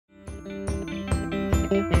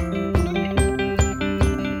I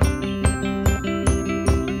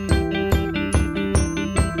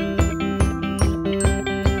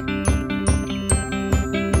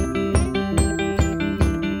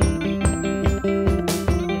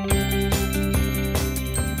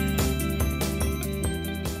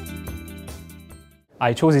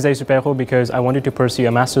chose ISAE SUPAERO because I wanted to pursue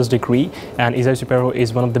a master's degree, and ISAE SUPAERO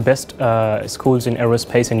is one of the best schools in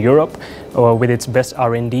aerospace in Europe, with its best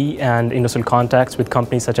R&D and industrial contacts with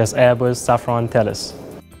companies such as Airbus, Safran, Thales.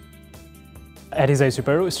 At ISAE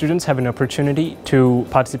SUPAERO, students have an opportunity to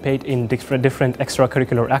participate in different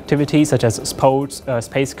extracurricular activities such as sports,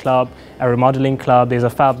 space club, aero modeling club, there's a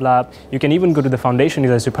fab lab. You can even go to the foundation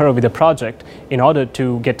ISAE SUPAERO with a project in order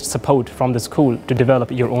to get support from the school to develop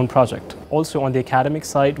your own project. Also on the academic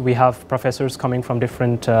side, we have professors coming from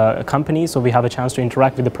different companies, so we have a chance to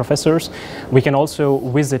interact with the professors. We can also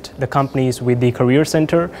visit the companies with the career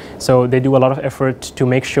center, so they do a lot of effort to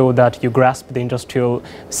make sure that you grasp the industrial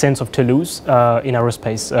sense of Toulouse in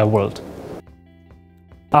aerospace world.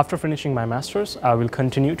 After finishing my master's, I will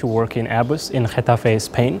continue to work in Airbus in Getafe,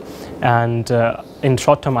 Spain, and in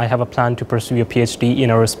short term I have a plan to pursue a PhD in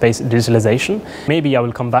aerospace digitalization. Maybe I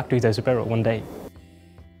will come back to ISAE SUPAERO one day.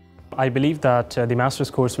 I believe that the master's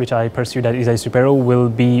course which I pursued at ISAE SUPAERO will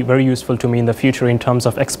be very useful to me in the future in terms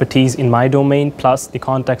of expertise in my domain, plus the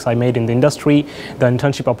contacts I made in the industry, the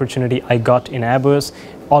internship opportunity I got in Airbus.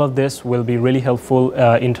 All of this will be really helpful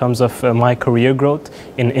in terms of my career growth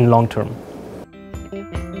in long term.